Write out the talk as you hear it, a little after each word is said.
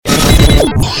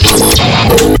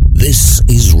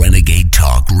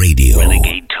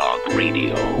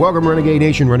Welcome, Renegade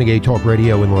Nation, Renegade Talk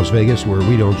Radio in Las Vegas, where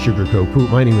we don't sugarcoat poop.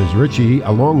 My name is Richie,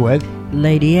 along with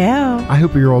Lady L. I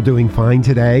hope you're all doing fine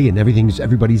today and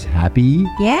everybody's happy.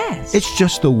 Yes. It's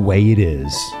just the way it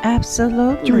is.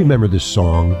 Absolutely. Do you remember this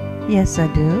song? Yes,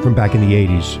 I do. From back in the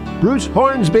 80s. Bruce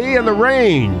Hornsby and the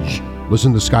Range.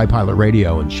 Listen to Sky Pilot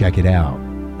Radio and check it out.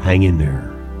 Hang in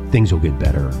there. Things will get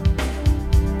better.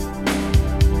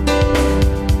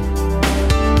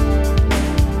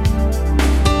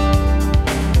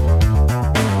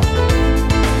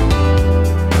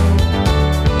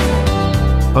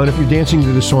 And if you're dancing to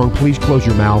this song, please close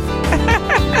your mouth.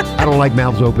 I don't like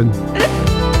mouths open.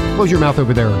 Close your mouth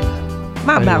over there.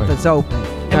 My mouth is open.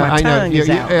 And my tongue is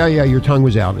out. Yeah, your tongue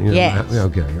was out. Yes.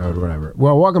 Okay, whatever.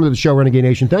 Well, welcome to the show, Renegade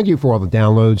Nation. Thank you for all the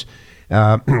downloads.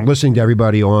 Listening to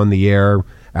everybody on the air.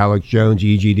 Alex Jones,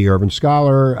 E.G., the Urban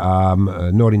Scholar,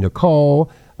 Naughty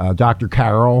Nicole, Dr.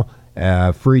 Carol,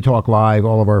 Free Talk Live,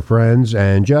 all of our friends.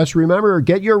 And just remember,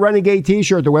 get your Renegade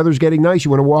t-shirt. The weather's getting nice.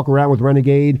 You want to walk around with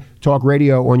Renegade Talk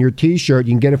Radio on your t-shirt.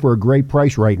 You can get it for a great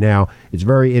price right now. It's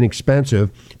very inexpensive.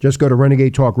 Just go to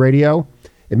Renegade Talk Radio.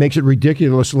 It makes it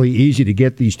ridiculously easy to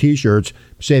get these t-shirts,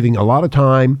 saving a lot of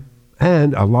time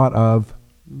and a lot of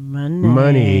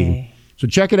money. So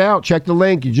check it out. Check the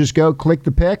link. You just go click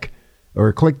the pic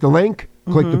or click the link,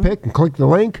 click the pic and click the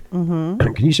link.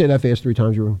 Can you say that fast 3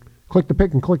 times, Jeroen? Click the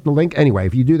pic and click the link. Anyway,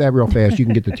 if you do that real fast, you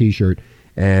can get the t-shirt.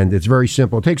 And it's very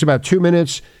simple. It takes about 2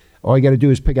 minutes. All you got to do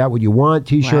is pick out what you want.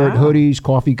 T-shirt, hoodies,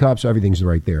 coffee cups, everything's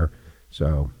right there.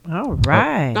 So. All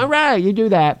right. All right. You do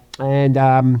that.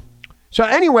 And so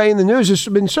anyway, in the news, there's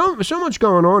been so much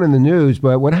going on in the news.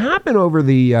 But what happened over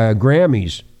the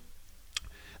Grammys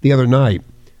the other night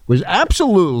was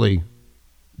absolutely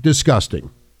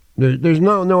disgusting. There's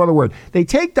no other word. They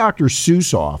take Dr.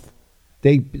 Seuss off.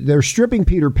 They're stripping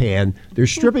Peter Pan. They're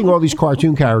stripping all these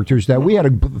cartoon characters that we had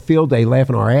a field day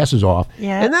laughing our asses off.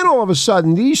 Yeah. And then all of a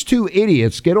sudden, these 2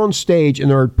 idiots get on stage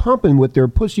and they're pumping with their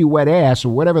pussy wet ass or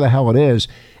whatever the hell it is.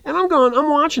 And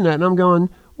I'm watching that and I'm going,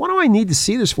 what do I need to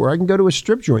see this for? I can go to a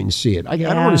strip joint and see it. I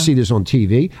don't want to see this on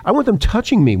TV. I want them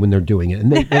touching me when they're doing it.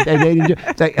 And they didn't do,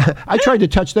 I tried to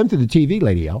touch them to the TV,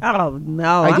 Lady L. Oh,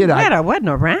 no. I did. I'm glad I wasn't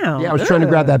around. Yeah, I was trying to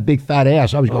grab that big fat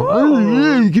ass. I was going,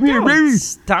 oh, come here, baby.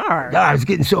 Start. I was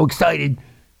getting so excited.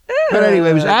 But anyway,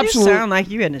 it was absolutely... You sound like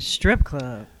you in a strip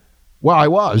club. Well, I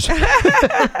was.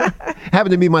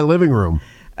 Happened to be my living room.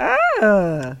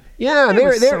 Yeah,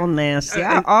 they're so nasty.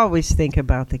 I always think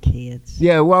about the kids.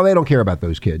 Yeah, well, they don't care about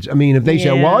those kids. I mean, if they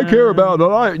say, well, I care about...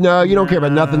 No, you don't care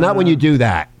about nothing. Not when you do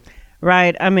that.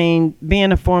 Right. I mean,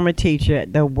 being a former teacher,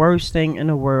 the worst thing in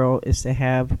the world is to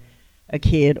have a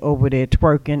kid over there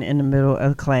twerking in the middle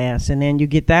of class. And then you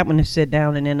get that one to sit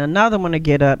down and then another one to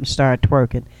get up and start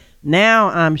twerking. Now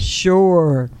I'm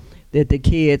sure that the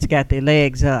kids got their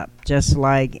legs up, just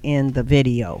like in the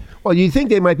video. Well, you think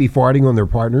they might be farting on their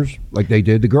partners, like they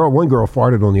did? One girl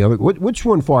farted on the other. Which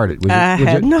one farted? I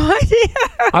have no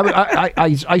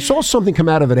idea. I saw something come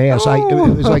out of an ass. It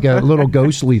was like a little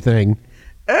ghostly thing.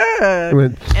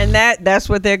 And that's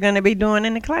what they're going to be doing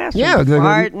in the classroom. Yeah,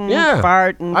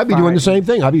 farting. I'd be doing the same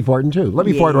thing. I'd be farting too. Let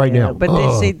me fart right now. But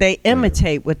they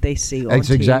imitate what they see on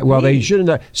TV. Exactly. Well, they shouldn't.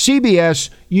 CBS,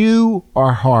 you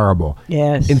are horrible.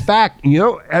 Yes. In fact,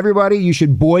 everybody, you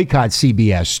should boycott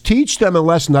CBS. Teach them a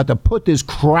lesson not to put this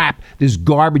crap, this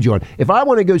garbage on. If I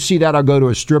want to go see that, I'll go to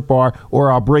a strip bar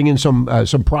or I'll bring in some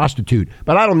prostitute.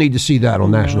 But I don't need to see that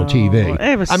on national TV.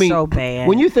 It was so bad.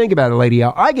 When you think about it, Lady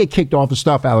Al, I get kicked off of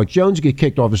stuff. Alex Jones get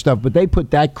kicked off of stuff, but they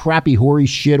put that crappy hoary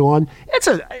shit on. It's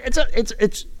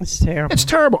terrible. It's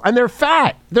terrible, and they're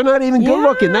fat. They're not even good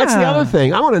looking. That's the other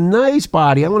thing. I want a nice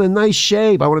body. I want a nice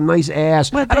shape. I want a nice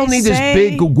ass. I don't need this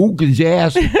big googly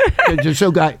ass.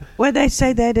 Well, they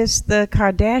say that it's the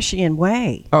Kardashian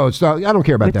way. Oh, it's not. I don't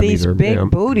care about that either. With these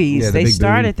big booties, they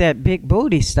started that big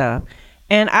booty stuff,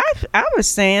 and I was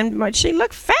saying she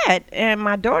looked fat, and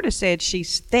my daughter said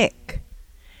she's thick.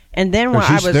 And then when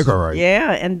she's thick, all right.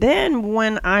 Yeah, and then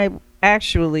when I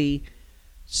actually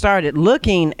started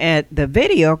looking at the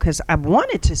video, because I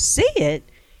wanted to see it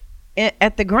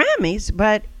at the Grammys,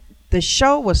 but the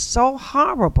show was so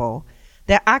horrible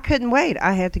that I couldn't wait.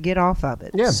 I had to get off of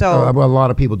it. Yeah, so well, a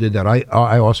lot of people did that.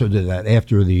 I also did that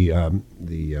after the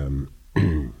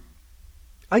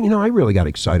I really got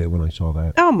excited when I saw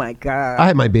that. Oh, my God. I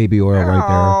had my baby oil right there.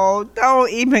 Oh,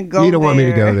 don't even go there. You don't want me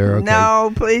to go there, okay.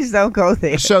 No, please don't go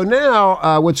there. So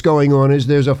now what's going on is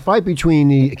there's a fight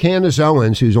between Candace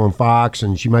Owens, who's on Fox,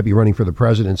 and she might be running for the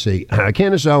presidency.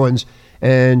 Candace Owens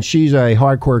and she's a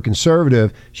hardcore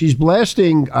conservative. She's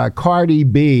blasting Cardi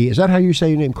B. Is that how you say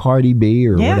your name, Cardi B,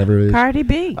 or whatever it is? Cardi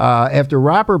B. After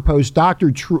rapper posts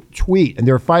Dr. Tweet, and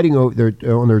they're fighting on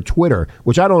their Twitter,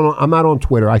 which I don't know. I'm not on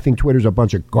Twitter. I think Twitter's a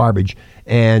bunch of garbage.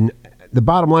 And the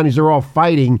bottom line is they're all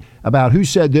fighting about who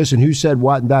said this and who said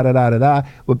what and da-da-da-da-da.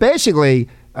 But basically,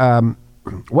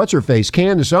 what's her face?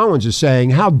 Candace Owens is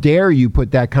saying, how dare you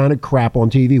put that kind of crap on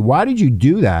TV? Why did you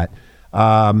do that?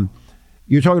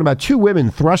 You're talking about two women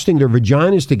thrusting their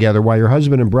vaginas together while your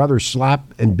husband and brother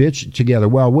slap and bitch together.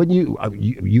 Well, wouldn't you?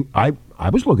 I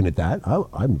was looking at that.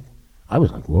 I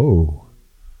was like, whoa.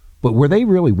 But were they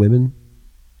really women?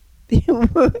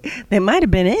 They might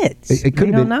have been it. It could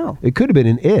have been. Know. It could have been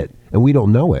an it, and we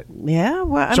don't know it. Yeah.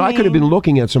 Well, I could have been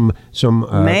looking at some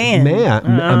man,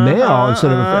 a male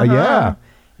instead of yeah.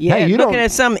 Yeah, hey, you looking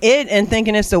at some it and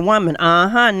thinking it's a woman.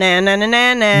 Nah.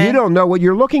 You don't know what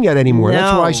you're looking at anymore. No.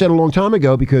 That's why I said a long time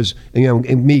ago, because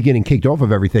me getting kicked off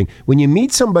of everything. When you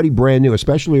meet somebody brand new,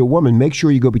 especially a woman, make sure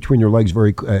you go between your legs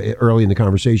very early in the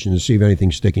conversation to see if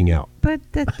anything's sticking out. But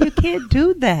you can't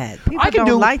do that. People I can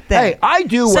don't like that. Hey, I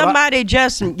do. Somebody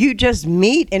you just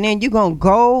meet and then you gonna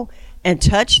go and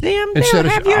touch them. They'll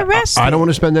have you arrested. I don't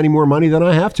want to spend any more money than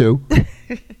I have to.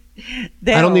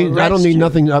 I don't need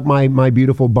nothing up my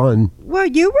beautiful bun. Well,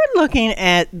 you were looking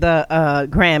at the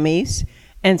Grammys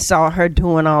and saw her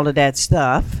doing all of that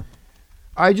stuff.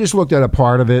 I just looked at a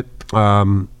part of it.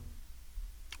 One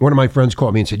of my friends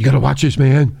called me and said, "You got to watch this,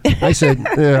 man." I said,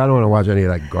 I don't want to watch any of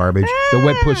that garbage, the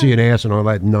wet pussy and ass and all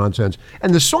that nonsense.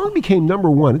 And the song became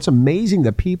 #1. It's amazing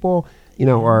that people,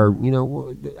 are,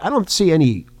 I don't see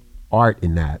any art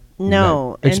in that.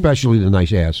 No, especially the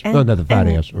nice ass, not the fat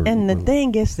ass. And the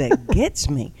thing is that gets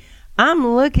me. I'm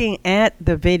looking at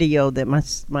the video that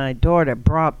my daughter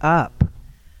brought up,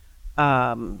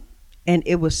 and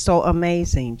it was so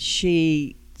amazing.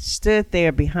 She stood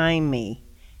there behind me,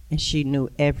 and she knew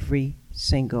every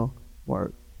single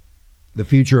word. The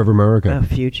future of America. The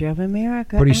future of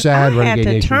America. Pretty sad, I had Renegade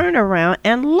to Nation. turn around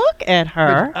and look at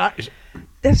her.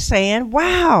 They're saying,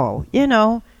 "Wow,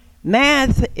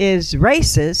 math is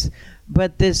racist,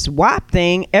 but this WAP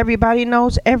thing, everybody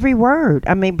knows every word."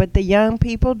 I mean, but the young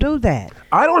people do that.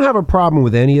 I don't have a problem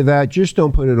with any of that. Just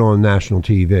don't put it on national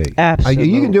TV. Absolutely.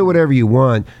 You can do whatever you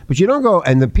want, but you don't go.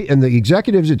 And the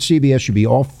executives at CBS should be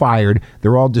all fired.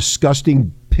 They're all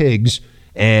disgusting pigs,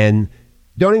 and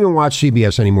don't even watch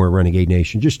CBS anymore, Renegade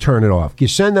Nation. Just turn it off. You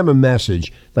send them a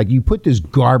message like, you put this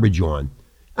garbage on.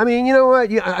 I mean, you know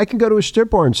what? I can go to a strip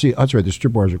bar and see. Oh, that's right, the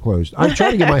strip bars are closed. I'm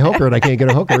trying to get my hooker, and I can't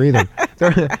get a hooker either.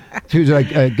 Who's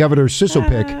like Governor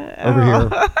Sisselpick over here.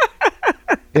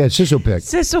 Yeah, Sisselpick.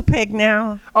 Sisselpick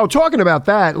now. Oh, talking about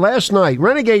that, last night,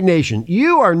 Renegade Nation,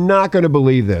 you are not going to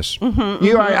believe this. I'm going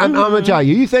to tell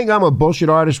you. You think I'm a bullshit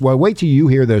artist? Well, wait till you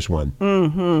hear this one.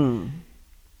 Mm-hmm.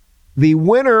 The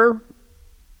winner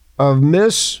of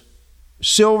Miss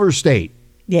Silver State,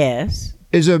 yes,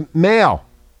 is a male.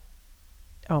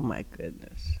 Oh, my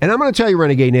goodness. And I'm going to tell you,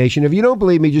 Renegade Nation, if you don't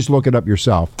believe me, just look it up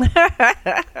yourself.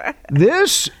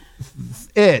 This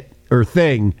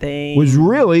thing was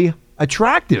really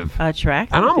attractive. And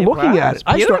I'm looking at it.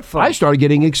 I started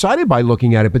getting excited by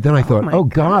looking at it, but then I thought, oh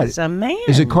God, it's a man.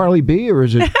 Is it Carly B or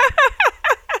is it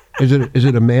is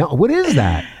it a male? What is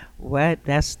that?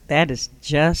 That is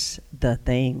just the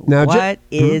thing. Now, what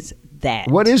is that?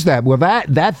 What is that? Well,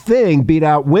 that thing beat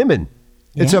out women.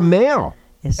 Yeah. It's a male.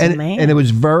 It's a man. And it was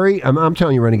very, I'm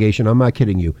telling you, Renegation, I'm not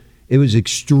kidding you. It was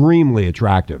extremely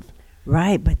attractive.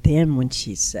 Right, but then when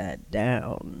she sat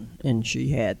down and she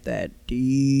had that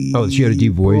deep she had a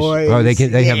deep voice. Oh, they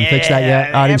haven't fixed that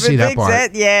yet? I didn't see that part.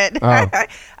 Haven't fixed that yet.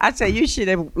 I'd say you should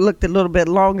have looked a little bit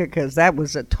longer, because that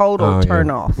was a total turn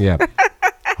off. Yeah.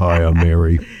 Hi, I'm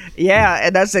Mary. Yeah,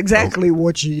 and that's exactly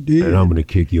what she did. And I'm going to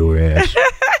kick your ass.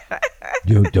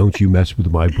 Don't you mess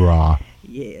with my bra.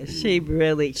 Yeah, she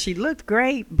looked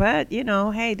great, but,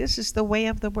 hey, this is the way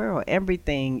of the world.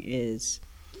 Everything is...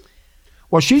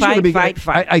 Well, she's going to be. Fight.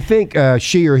 I think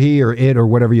she or he or it or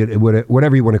whatever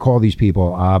you want to call these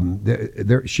people.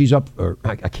 She's up. Or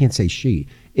I can't say she.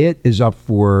 It is up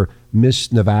for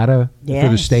Miss Nevada for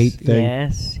the state thing.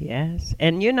 Yes.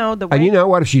 And the way. And you know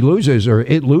what? If she loses or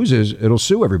it loses, it'll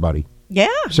sue everybody. Yeah.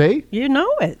 See? You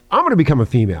know it. I'm going to become a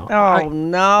female. Oh,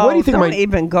 no. What do you think Don't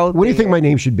even go there. What do you think my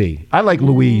name should be? I like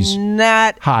Louise.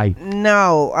 Hi.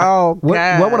 No. Oh,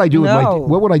 God. What would I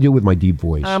do with my deep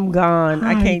voice? I'm gone.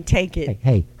 Hi. I can't take it.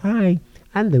 Hey. Hi.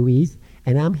 I'm Louise,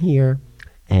 and I'm here,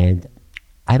 and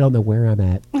I don't know where I'm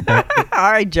at.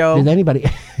 All right, Joe. Does anybody...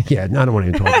 Yeah, I don't want to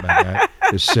even talk about that.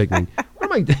 It's sickening.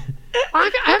 What am I...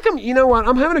 How come... You know what?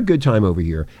 I'm having a good time over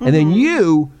here. And then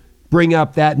you... bring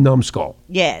up that numbskull.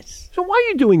 Yes. So why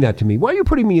are you doing that to me? Why are you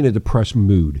putting me in a depressed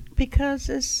mood? Because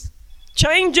it's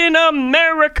changing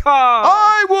America.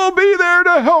 I will be there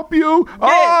to help you. Yes.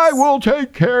 I will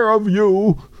take care of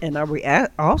you. And I will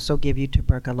also give you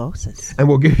tuberculosis. And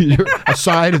we'll give you a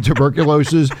side of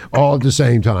tuberculosis all at the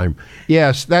same time.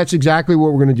 Yes, that's exactly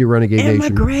what we're going to do, Renegade Nation.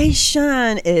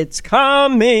 Immigration, it's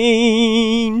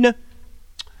coming.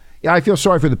 Yeah, I feel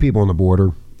sorry for the people on the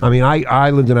border. I mean,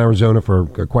 I lived in Arizona for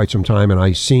quite some time, and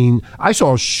I saw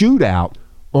a shootout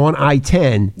on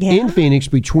I-10 in Phoenix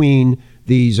between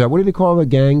these, what do they call the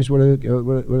gangs? What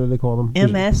do they call them?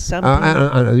 MS something.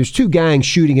 I know. There's two gangs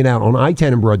shooting it out on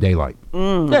I-10 in broad daylight.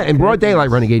 Yeah, in broad daylight,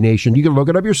 Renegade Nation. You can look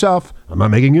it up yourself. I'm not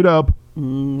making it up.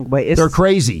 Wait, they're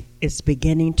crazy. It's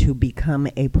beginning to become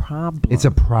a problem. It's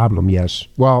a problem, yes.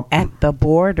 Well, at the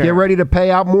border. Get ready to pay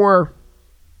out more.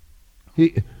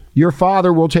 Your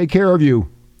father will take care of you.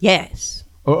 Yes.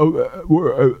 Oh,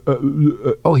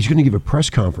 he's going to give a press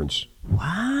conference.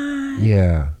 What?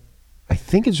 Yeah. I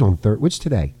think it's on what's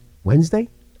today? Wednesday?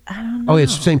 I don't know. Oh,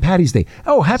 it's St. Patty's Day.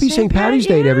 Oh, happy St. Patty's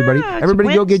Day to everybody.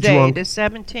 Everybody go get drunk. The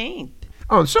 17th.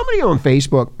 Oh, somebody on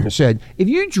Facebook said, if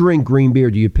you drink green beer,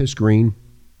 do you piss green?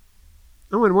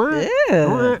 I went, what?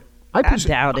 Yeah. I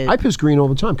doubt it. I piss green all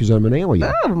the time because I'm an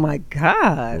alien. Oh, my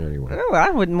God. Anyway. Oh, I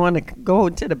wouldn't want to go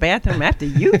into the bathroom after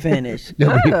you finish.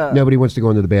 Nobody wants to go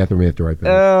into the bathroom after I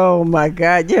finish. Oh, my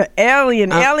God. You're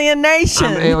alienation.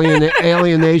 I'm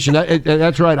alienation.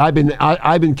 That's right.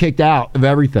 I've been kicked out of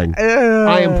everything.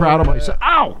 I am proud of myself.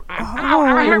 Ow!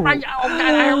 I hurt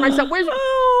myself.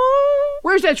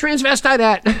 Where's that transvestite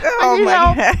at? I need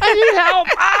help.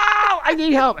 Ow! I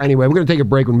need help. Anyway, we're going to take a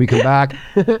break. When we come back,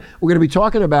 we're going to be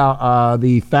talking about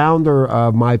the founder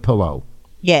of My Pillow.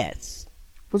 Yes.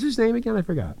 What's his name again? I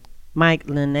forgot. Mike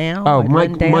Lindell. Oh,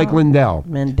 Mike Lindell.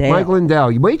 Mike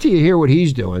Lindell. You wait till you hear what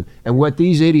he's doing and what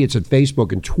these idiots at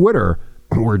Facebook and Twitter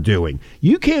were doing.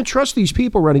 You can't trust these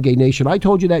people, Renegade Nation. I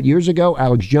told you that years ago.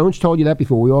 Alex Jones told you that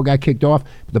before we all got kicked off.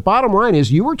 But the bottom line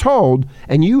is you were told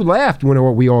and you laughed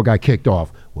when we all got kicked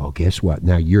off. Well, guess what?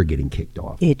 Now you're getting kicked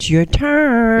off. It's your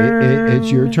turn.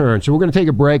 It's your turn. So we're going to take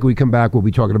a break. When we come back, we'll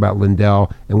be talking about Lindell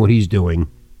and what he's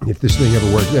doing. If this thing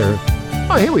ever works there.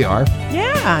 Oh, here we are.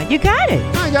 Yeah, you got it.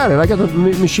 I got it. I got the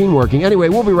machine working. Anyway,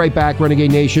 we'll be right back,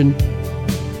 Renegade Nation.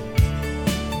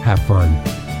 Have fun.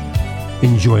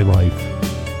 Enjoy life.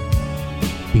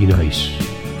 Be nice.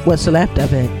 What's left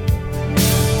of it? 6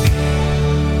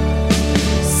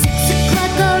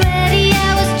 o'clock already,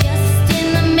 I was just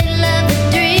in the middle of a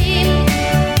dream.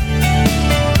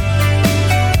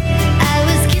 I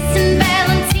was kissing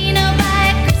Valentino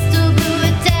by a crystal blue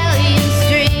Italian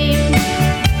stream.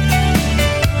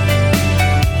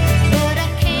 But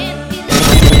I can't be.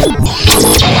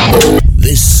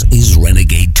 This is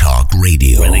Renegade Talk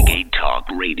Radio. Renegade Talk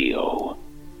Radio.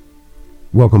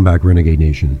 Welcome back, Renegade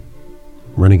Nation.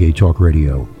 Renegade Talk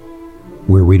Radio,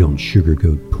 where we don't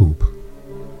sugarcoat poop.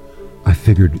 I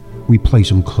figured we'd play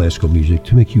some classical music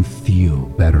to make you feel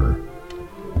better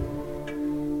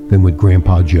than what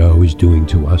Grandpa Joe is doing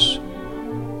to us.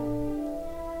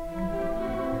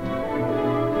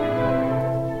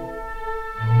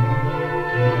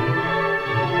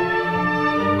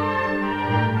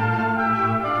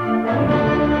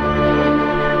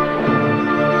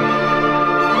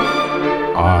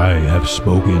 I have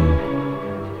spoken.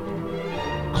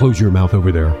 Close your mouth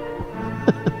over there.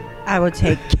 I will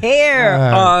take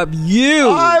care of you.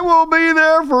 I will be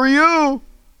there for you.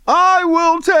 I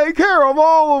will take care of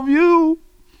all of you.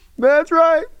 That's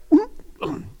right.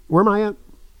 Where am I at?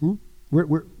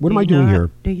 What am I doing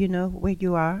here? Do you know where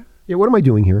you are? Yeah, what am I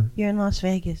doing here? You're in Las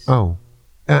Vegas. Oh,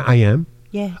 I am?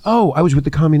 Yes. Oh, I was with the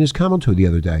Communist Commando the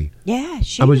other day. Yeah,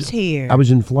 she was here. I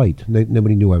was in flight.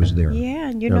 Nobody knew I was there. Yeah,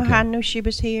 and you know how I knew she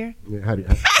was here?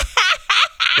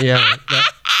 Yeah.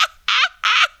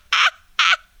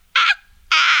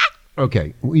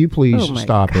 Okay, will you please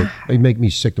stop it? They make me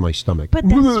sick to my stomach. But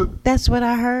that's what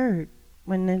I heard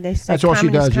when they said that's all she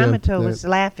does. Commando was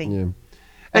laughing. Yeah.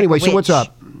 Anyway, so what's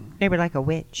up? They were like a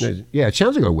witch. Yeah, it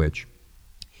sounds like a witch.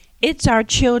 It's Our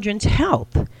Children's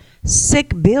Health.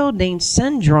 Sick Building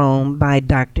Syndrome by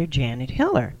Dr. Janet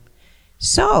Hiller.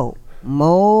 So,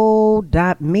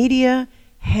 Mo.media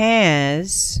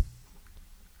has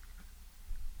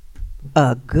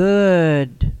a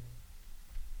good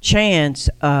chance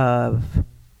of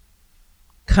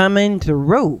coming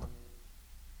through.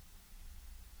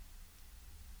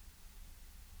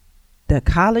 The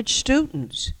college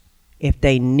students, if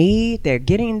they're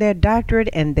getting their doctorate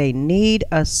and they need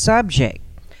a subject,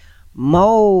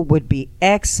 Mo would be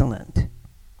excellent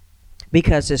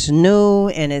because it's new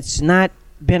and it's not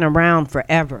been around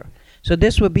forever. So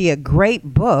this would be a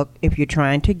great book if you're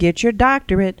trying to get your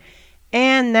doctorate.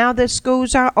 And now that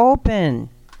schools are open,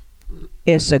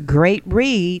 it's a great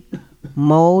read.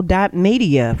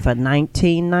 Mold.media for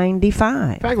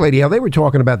 $19.95. In fact, Lady L, they were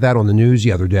talking about that on the news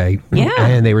the other day. Yeah.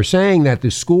 And they were saying that the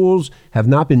schools have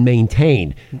not been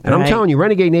maintained. And I'm Right. telling you,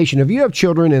 Renegade Nation, if you have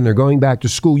children and they're going back to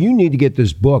school, you need to get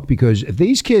this book, because if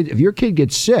your kid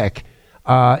gets sick,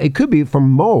 it could be from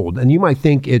mold, and you might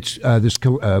think it's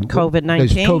COVID-19.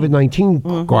 this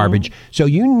COVID-19 garbage. So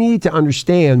you need to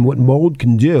understand what mold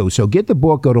can do. So get the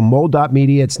book. Go to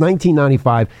mold.media. It's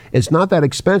 $19.95. It's not that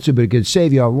expensive, but it could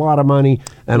save you a lot of money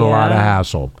and a lot of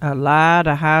hassle. A lot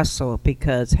of hassle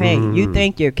because, hey, you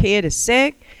think your kid is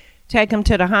sick, take them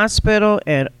to the hospital,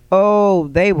 and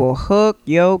they will hook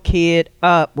your kid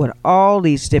up with all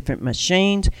these different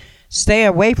machines. Stay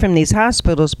away from these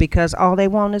hospitals because all they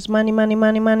want is money, money,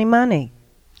 money, money, money.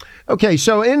 Okay,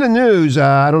 so in the news,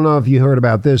 I don't know if you heard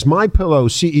about this. MyPillow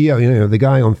CEO, the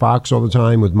guy on Fox all the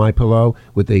time with MyPillow,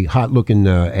 with the hot-looking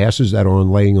asses that are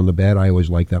laying on the bed. I always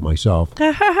like that myself.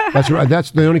 That's right.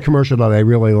 That's the only commercial that I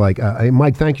really like.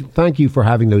 Mike, thank you for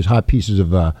having those hot pieces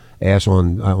of ass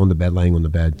on the bed, laying on the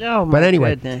bed. Oh, my but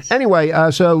anyway, goodness.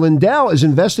 So Lindell is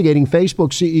investigating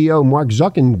Facebook CEO Mark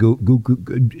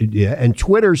Zuckerberg and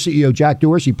Twitter CEO Jack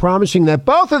Dorsey, promising that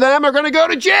both of them are going to go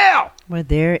to jail. Well,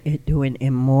 they're doing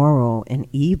immoral and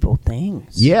evil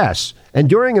things. Yes. And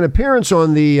during an appearance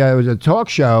on it was a talk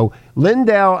show,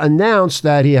 Lindell announced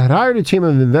that he had hired a team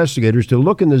of investigators to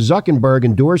look into Zuckerberg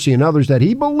and Dorsey and others that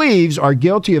he believes are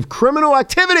guilty of criminal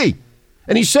activity.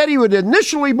 And he said he would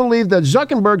initially believe that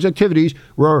Zuckerberg's activities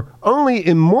were only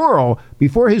immoral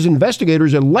before his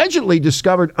investigators allegedly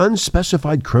discovered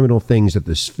unspecified criminal things that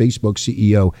this Facebook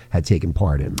CEO had taken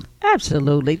part in.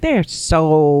 Absolutely. They're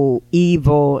so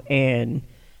evil and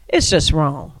it's just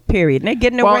wrong, period. And they're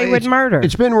getting away with murder.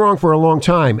 It's been wrong for a long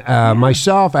time.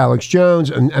 Myself, Alex Jones,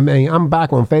 and I'm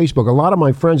back on Facebook. A lot of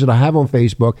my friends that I have on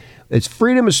Facebook, it's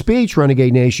freedom of speech,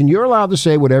 Renegade Nation. You're allowed to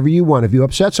say whatever you want. If you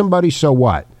upset somebody, so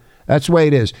what? That's the way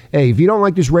it is. Hey, if you don't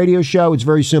like this radio show, it's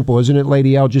very simple, isn't it,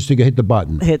 Lady L? Just to hit the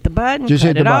button. Hit the button. Just cut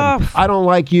hit the it button. off. I don't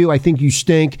like you. I think you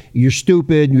stink. You're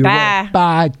stupid. You're Bye.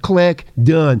 Bye. Click.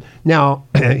 Done. Now,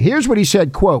 here's what he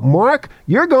said, quote, Mark,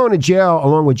 you're going to jail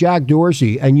along with Jack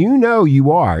Dorsey, and you know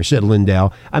you are, said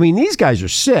Lindell. I mean, these guys are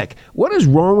sick. What is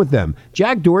wrong with them?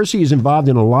 Jack Dorsey is involved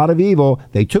in a lot of evil.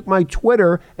 They took my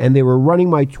Twitter, and they were running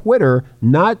my Twitter,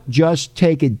 not just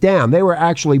take it down. They were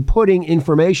actually putting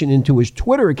information into his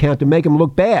Twitter account to make him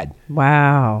look bad.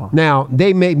 Wow. Now,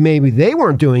 maybe they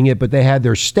weren't doing it, but they had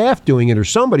their staff doing it or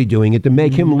somebody doing it to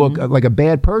make him look like a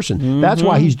bad person. That's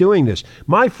why he's doing this.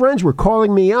 My friends were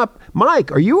calling me up,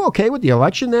 Mike, are you okay with the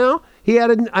election now?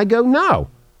 I go, no.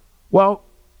 Well,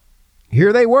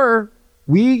 here they were,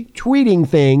 retweeting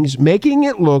things, making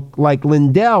it look like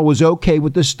Lindell was okay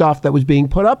with the stuff that was being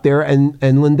put up there, and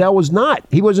Lindell was not.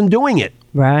 He wasn't doing it.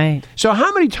 Right. So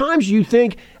how many times do you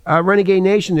think, Renegade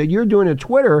Nation, that you're doing a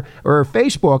Twitter or a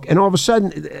Facebook and all of a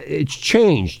sudden it's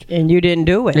changed? And you didn't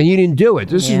do it. And you didn't do it.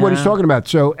 This is what he's Yeah. talking about.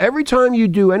 So every time you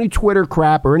do any Twitter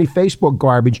crap or any Facebook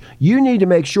garbage, you need to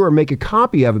make sure and make a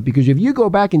copy of it, because if you go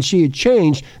back and see it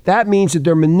changed, that means that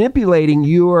they're manipulating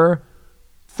your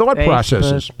thought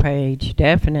processes. Facebook page,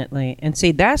 definitely. And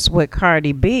see, that's what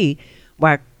Cardi B,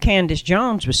 why Candace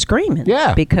Jones was screaming.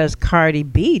 Yeah. Because Cardi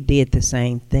B did the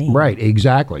same thing. Right,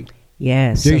 exactly.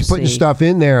 Yes. They're putting stuff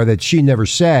in there that she never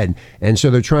said, and so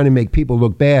they're trying to make people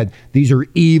look bad. These are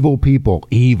evil people,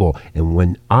 evil. And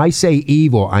when I say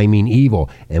evil, I mean evil.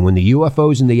 And when the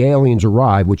UFOs and the aliens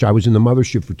arrive, which I was in the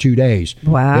mothership for 2 days,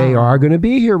 Wow. they are going to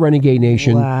be here, Renegade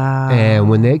Nation. Wow.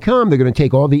 And when they come, they're going to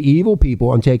take all the evil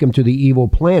people and take them to the evil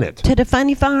planet. To the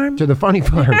funny farm? To the funny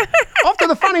farm. Off to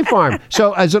the funny farm.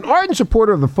 So, as an ardent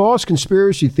supporter of the false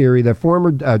conspiracy theory that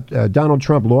former Donald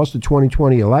Trump lost the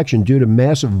 2020 election due to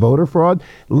massive voter fraud,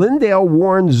 Lindell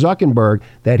warned Zuckerberg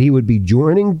that he would be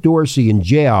joining Dorsey in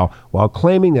jail, while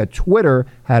claiming that Twitter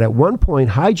had at one point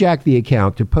hijacked the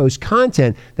account to post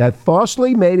content that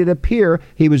falsely made it appear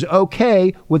he was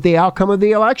okay with the outcome of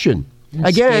the election.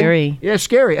 Again, scary. yeah,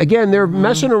 scary. Again, they're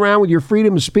messing around with your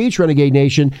freedom of speech, Renegade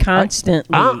Nation.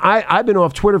 Constantly. I've been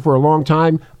off Twitter for a long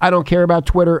time. I don't care about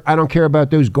Twitter. I don't care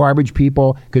about those garbage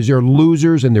people, because they're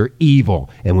losers and they're evil.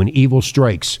 And when evil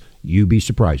strikes, you'd be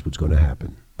surprised what's going to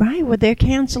happen. Right. Well, they're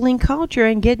canceling culture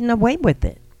and getting away with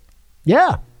it.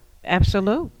 Yeah.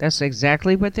 Absolute. That's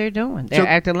exactly what they're doing. They're So-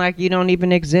 acting like you don't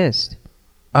even exist.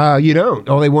 You don't.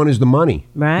 All they want is the money.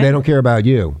 Right. They don't care about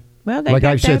you. Well, they Like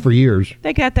got I've said that- for years.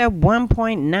 They got that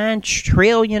 $1.9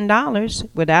 trillion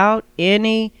without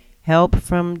any help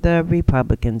from the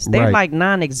Republicans. They're Right. like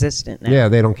non-existent now. Yeah,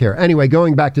 they don't care. Anyway,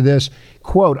 going back to this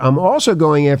quote, I'm also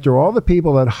going after all the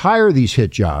people that hire these hit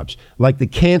jobs, like the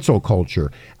cancel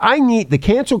culture. The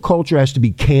cancel culture has to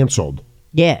be canceled.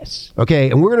 Yes. Okay,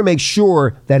 and we're going to make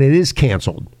sure that it is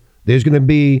canceled. There's going to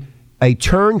be a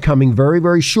turn coming very,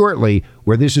 very shortly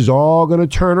where this is all going to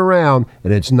turn around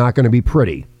and it's not going to be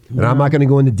pretty. And I'm not going to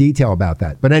go into detail about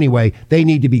that. But anyway, they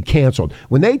need to be canceled.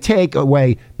 When they take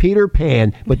away Peter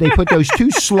Pan, but they put those two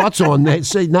sluts on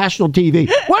say national TV,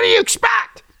 what do you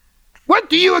expect? What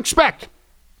do you expect?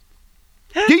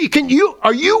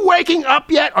 Are you waking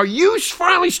up yet? Are you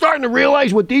finally starting to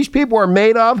realize what these people are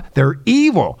made of? They're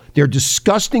evil. They're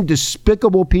disgusting,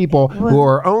 despicable people who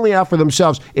are only out for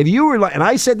themselves. If you were, and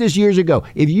I said this years ago,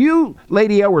 if you,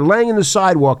 Lady L, were laying in the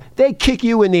sidewalk, they'd kick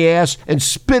you in the ass and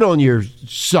spit on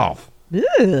yourself.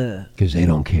 Because they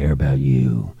don't care about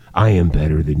you. I am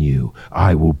better than you.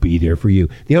 I will be there for you.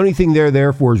 The only thing they're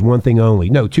there for is one thing only.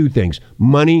 No, two things.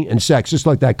 Money and sex, just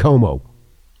like that Como.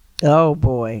 Oh,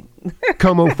 boy.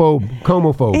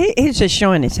 Comophobe. He's just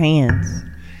showing his hands.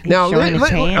 He's showing his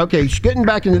hands. Okay, getting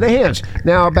back into the hands.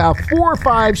 Now, about 4 or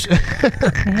 5...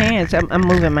 Hands. I'm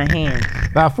moving my hands.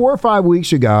 About 4 or 5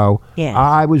 weeks ago, Yes.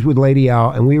 I was with Lady Al,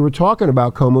 and we were talking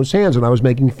about Como's hands, and I was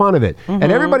making fun of it. And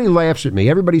everybody laughs at me.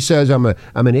 Everybody says I'm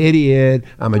an idiot,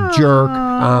 I'm a jerk,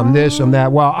 I'm this, I'm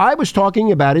that. Well, I was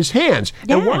talking about his hands.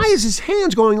 And why Yes. is his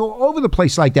hands going all over the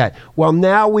place like that? Well,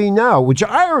 now we know, which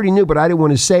I already knew, but I didn't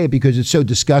want to say it because it's so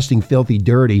disgusting, filthy,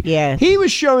 dirty. Yes. He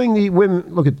was showing the women,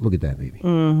 look at that, baby.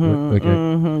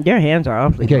 Okay. Your hands are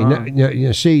awfully Okay, long.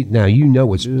 now, see, now you know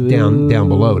what's down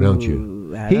below, don't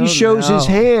you? I He don't shows his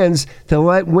know. hands to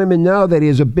let women know that he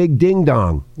has a big ding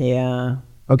dong. Yeah.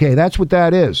 Okay, that's what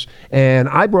that is. And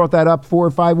I brought that up 4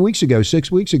 or 5 weeks ago, 6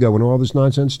 weeks ago, when all this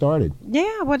nonsense started.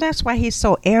 Yeah, well, that's why he's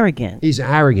so arrogant. He's an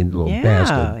arrogant little Yeah,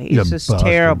 bastard. he's just bastard.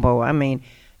 terrible. I mean,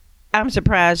 I'm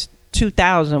surprised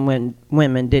 2,000 when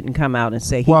women didn't come out and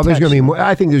say he Well, there's going to be touched more.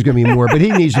 I think there's going to be more, but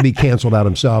he needs to be canceled out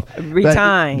himself.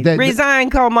 Resign. Resign,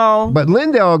 Como. But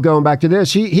Lindell, going back to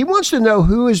this, he wants to know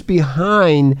who is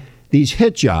behind these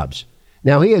hit jobs.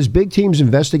 Now, he has big teams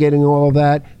investigating all of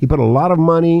that. He put a lot of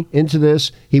money into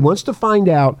this. He wants to find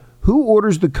out who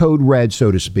orders the code red,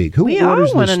 so to speak. Who we all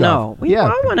orders want this to stuff? know. We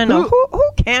all want to know who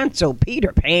canceled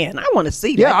Peter Pan. I want to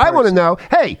see that. Yeah, I want to person. know.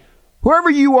 Hey, whoever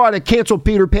you are that canceled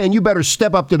Peter Pan, you better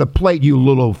step up to the plate, you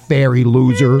little fairy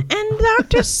loser. And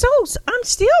Dr. Seuss, I'm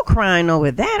still crying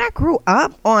over that. I grew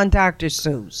up on Dr.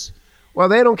 Seuss. Well,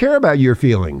 they don't care about your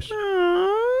feelings. Aw,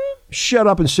 Shut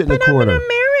up and sit in but the I'm an corner.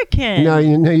 American. No,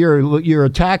 you're a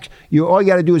tax. All you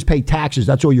got to do is pay taxes.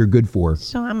 That's all you're good for.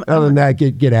 So I'm Other than that,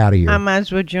 get out of here. I might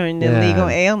as well join the Yeah. illegal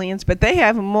aliens, but they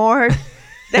have more.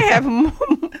 They have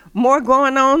more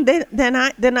going on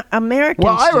than Americans.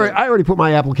 Well, I do. already put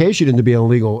my application in to be an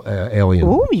illegal alien.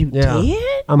 Oh, you Yeah.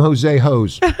 did? I'm Jose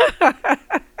Hose.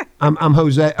 I'm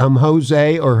Jose. I'm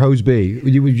Jose or Hose B.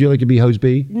 Would you like to be Hose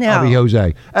B? No. I'll be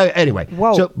Jose. Anyway,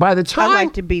 Woke. so by the time I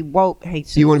like to be woke. Hey,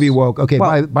 you want to be woke, okay.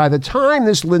 Woke. By the time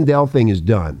this Lindell thing is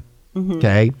done,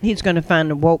 okay, He's going to find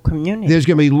the woke community. there's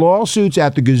going to be lawsuits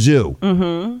at the gazoo.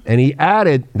 And he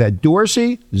added that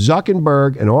Dorsey,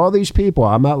 Zuckerberg, and all these people,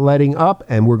 I'm not letting up,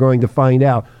 and we're going to find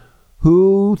out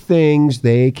who thinks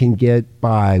they can get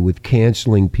by with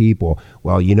canceling people.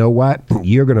 Well, you know what?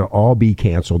 You're going to all be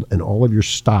canceled, and all of your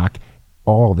stock,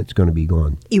 all of it's going to be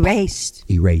gone, Erased.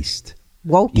 erased.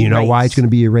 Woke You know why it's erased. going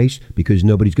to be erased? Because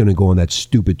nobody's going to go on that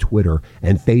stupid Twitter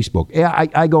and Facebook. Yeah,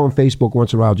 I go on Facebook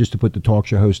once in a while just to put the talk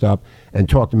show host up and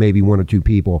talk to maybe 1 or 2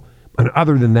 people. And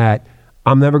other than that,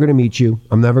 I'm never going to meet you.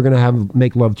 I'm never going to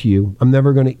make love to you. I'm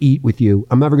never going to eat with you.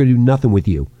 I'm never going to do nothing with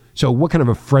you. So what kind of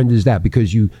a friend is that?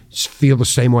 Because you feel the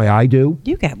same way I do?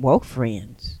 You got woke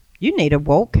friends. You need a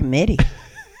woke committee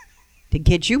to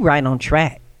get you right on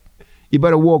track. You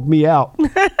better woke me out.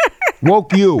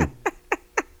 Woke you.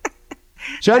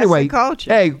 So That's anyway, the culture.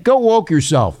 hey, go woke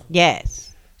yourself.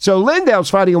 Yes. So Lindell's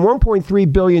fighting a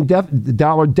 $1.3 billion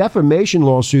defamation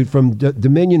lawsuit from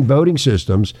Dominion Voting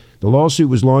Systems. The lawsuit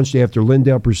was launched after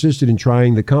Lindell persisted in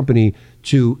trying the company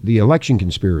to the election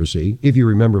conspiracy. If you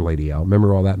remember, Lady Al,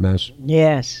 remember all that mess?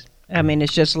 Yes. I mean,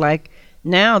 it's just like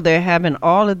now they're having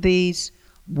all of these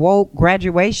woke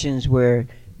graduations where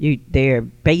they're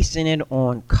basing it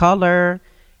on color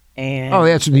and Oh,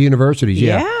 that's the universities,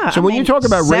 yeah. So I when mean, you talk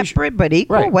about separate but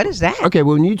equal, Right. what is that? Okay,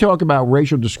 well, when you talk about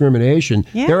racial discrimination,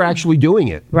 Yeah. they're actually doing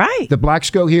it. Right. The blacks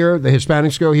go here, the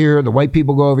Hispanics go here, the white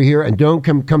people go over here, and don't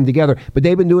come together. But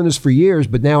they've been doing this for years,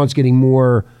 but now it's getting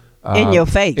more in your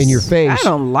face. In your face. I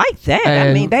don't like that. I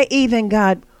And- mean, they even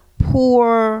got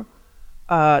poor.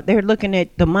 They're looking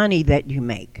at the money that you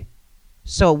make.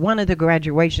 So one of the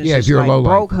graduations Yeah, if is you're like low life.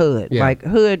 broke hood, Yeah. like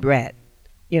hood rat,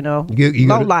 You go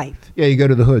low to- life. Yeah, you go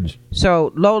to the hoods.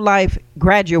 So low life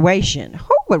graduation.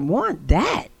 Who would want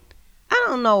that? I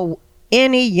don't know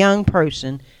any young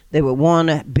person that would want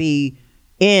to be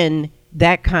in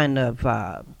that kind of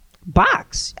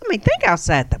box. I mean, think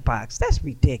outside the box. That's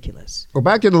ridiculous. Well,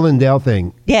 back to the Lindell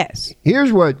thing. Yes.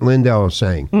 Here's what Lindell is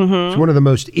saying. Mm-hmm. It's one of the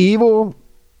most evil,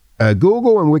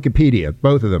 Google and Wikipedia,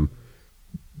 both of them.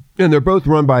 And they're both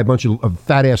run by a bunch of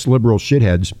fat-ass liberal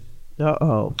shitheads.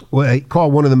 Uh-oh. Well, they call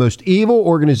one of the most evil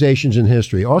organizations in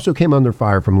history. Also came under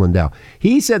fire from Lindell.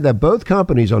 He said that both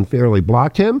companies unfairly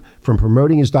blocked him from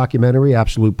promoting his documentary,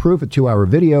 Absolute Proof, a 2-hour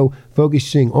video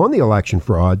focusing on the election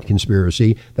fraud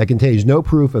conspiracy that contains no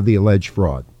proof of the alleged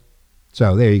fraud.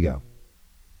 So there you go.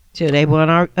 So they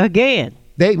won again.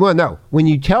 Well, no. When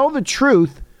you tell the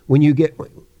truth, when you get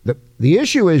the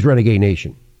issue is Renegade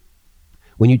Nation.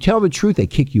 When you tell the truth, they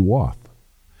kick you off.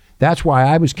 That's why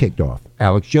I was kicked off.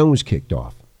 Alex Jones was kicked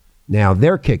off. Now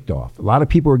they're kicked off. A lot of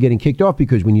people are getting kicked off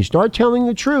because when you start telling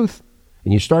the truth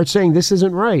and you start saying this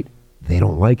isn't right, they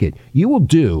don't like it. You will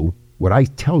do what I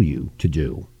tell you to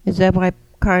do. Is that why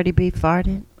Cardi B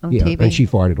farted on Yeah, TV? and she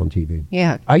farted on TV.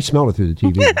 Yeah. I smell it through the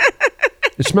TV.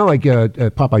 It smelled like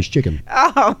Popeye's chicken.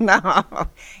 Oh, no.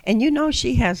 And you know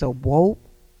she has a woke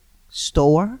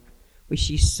store where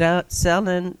she's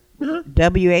selling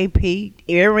WAP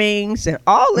earrings and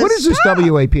all this What is this stuff.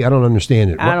 WAP? I don't understand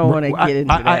it. I don't want to get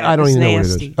into that. I don't It's even know what it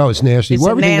nasty. is. Oh, it's nasty. It's Well,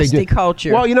 a everything they nasty do-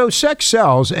 culture. Well, you know, sex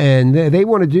sells, and they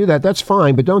want to do that. That's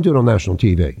fine, but don't do it on national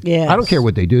TV. Yes. I don't care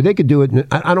what they do. They could do it.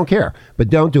 I don't care,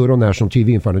 but don't do it on national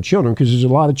TV in front of children because there's a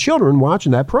lot of children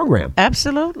watching that program.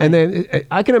 Absolutely. And then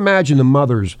I can imagine the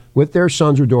mothers with their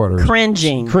sons or daughters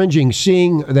Cringing,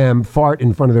 seeing them fart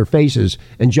in front of their faces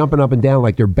and jumping up and down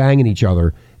like they're banging each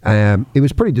other. It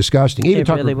was pretty disgusting. Even It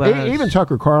Tucker, really was. even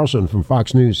Tucker Carlson from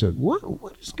Fox News said, "What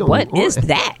is going on? What is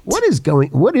that? What is going?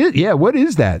 What is? Yeah, what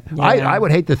is that? Yeah. I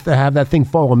would hate to have that thing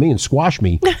fall on me and squash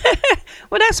me.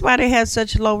 Well, that's why they had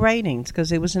such low ratings,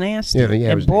 because it was nasty Yeah, it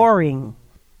and was boring.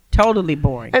 Totally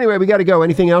boring. Anyway, we got to go.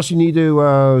 Anything else you need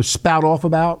to spout off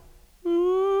about?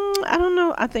 I don't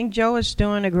know. I think Joe is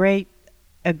doing a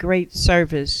great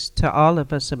service to all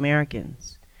of us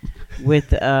Americans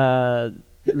with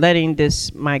letting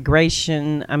this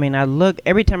migration. I mean, I look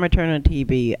every time I turn on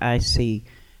TV, I see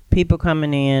people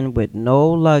coming in with no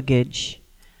luggage,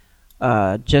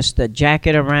 just a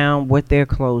jacket around with their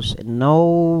clothes.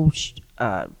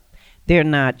 They're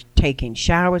not taking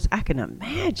showers. I can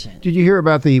imagine. Did you hear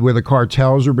about where the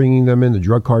cartels are bringing them in, the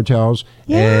drug cartels?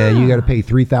 Yeah. And you got to pay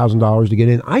 $3,000 to get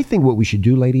in. I think what we should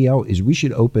do, Lady L, is we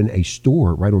should open a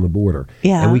store right on the border.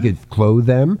 Yeah. And we could clothe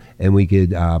them, and we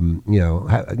could, give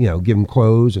them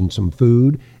clothes and some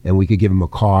food, and we could give them a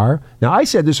car. Now, I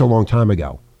said this a long time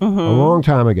ago. Mm-hmm. A long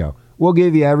time ago. We'll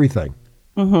give you everything.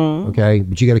 Mm-hmm. Okay,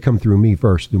 but you got to come through me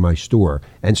first, through my store.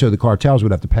 And so the cartels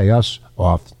would have to pay us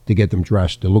off to get them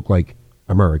dressed to look like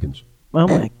Americans. Oh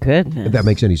my goodness. If that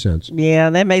makes any sense. Yeah,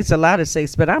 that makes a lot of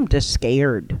sense, but I'm just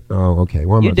scared. Oh, okay.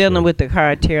 Well, I'm You're not dealing sure. with the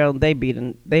cartel. They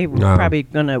No. probably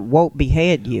gonna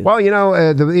behead you. Well,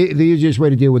 the easiest way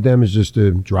to deal with them is just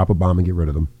to drop a bomb and get rid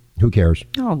of them. Who cares?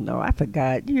 Oh no, I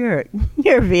forgot. You're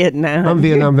Vietnam. I'm a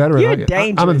Vietnam veteran. You're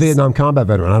dangerous. I'm a Vietnam combat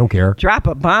veteran. I don't care. Drop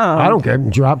a bomb. I don't care.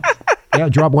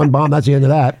 Drop one bomb. That's the end of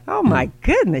that. Oh my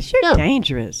goodness, you're Yeah.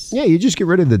 dangerous. Yeah, you just get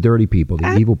rid of the dirty people,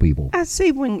 the evil people. I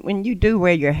see when you do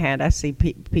wear your hat, I see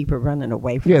people running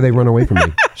away from. Yeah, they run away from me.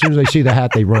 As soon as they see the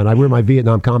hat, they run. I wear my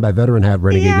Vietnam combat veteran hat,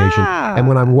 Renegade Yeah. Nation. And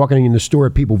when I'm walking in the store,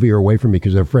 people veer away from me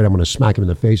because they're afraid I'm going to smack them in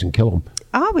the face and kill them.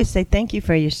 I always say thank you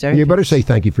for your service. You better say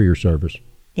thank you for your service.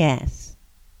 yes.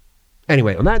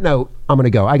 Anyway, on that note, I'm going to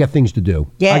go. I got things to do.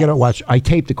 Yes. I got to watch. I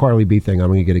taped the Carly B thing. I'm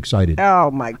going to get excited.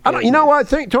 Oh my goodness. I don't, you know what?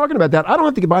 Talking about that, I don't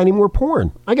have to buy any more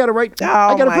porn. I got it right.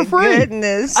 I got my it for free.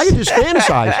 goodness. I can just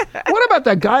fantasize. What about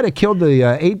that guy that killed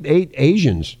the eight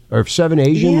Asians or 7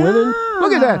 Asian Yeah. women?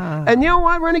 Look at that. And you know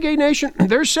what, Renegade Nation?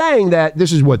 They're saying that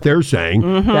this is what they're saying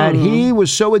that he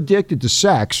was so addicted to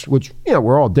sex, which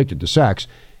we're all addicted to sex,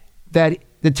 that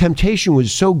the temptation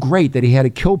was so great that he had to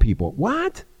kill people.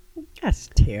 What?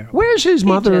 That's terrible. Where's his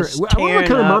mother? just What tearing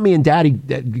kind of up. mommy and daddy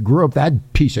that grew up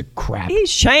that piece of crap?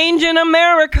 He's changing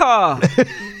America.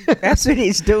 That's what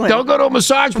he's doing. Don't go to a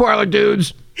massage parlor,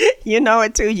 dudes. You know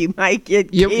it too. You might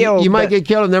get You killed. might get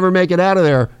killed and never make it out of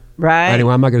there. Right.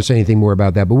 Anyway, I'm not going to say anything more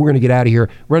about that, but we're going to get out of here.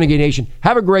 Renegade Nation,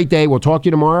 have a great day. We'll talk to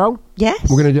you tomorrow. Yes.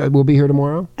 We'll be here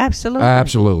tomorrow. Absolutely.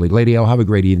 Absolutely. Lady L, have a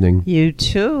great evening. You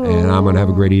too. And I'm going to have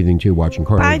a great evening too watching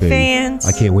Carly Bye, B. fans.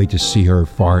 I can't wait to see her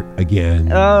fart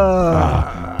again.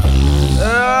 Oh.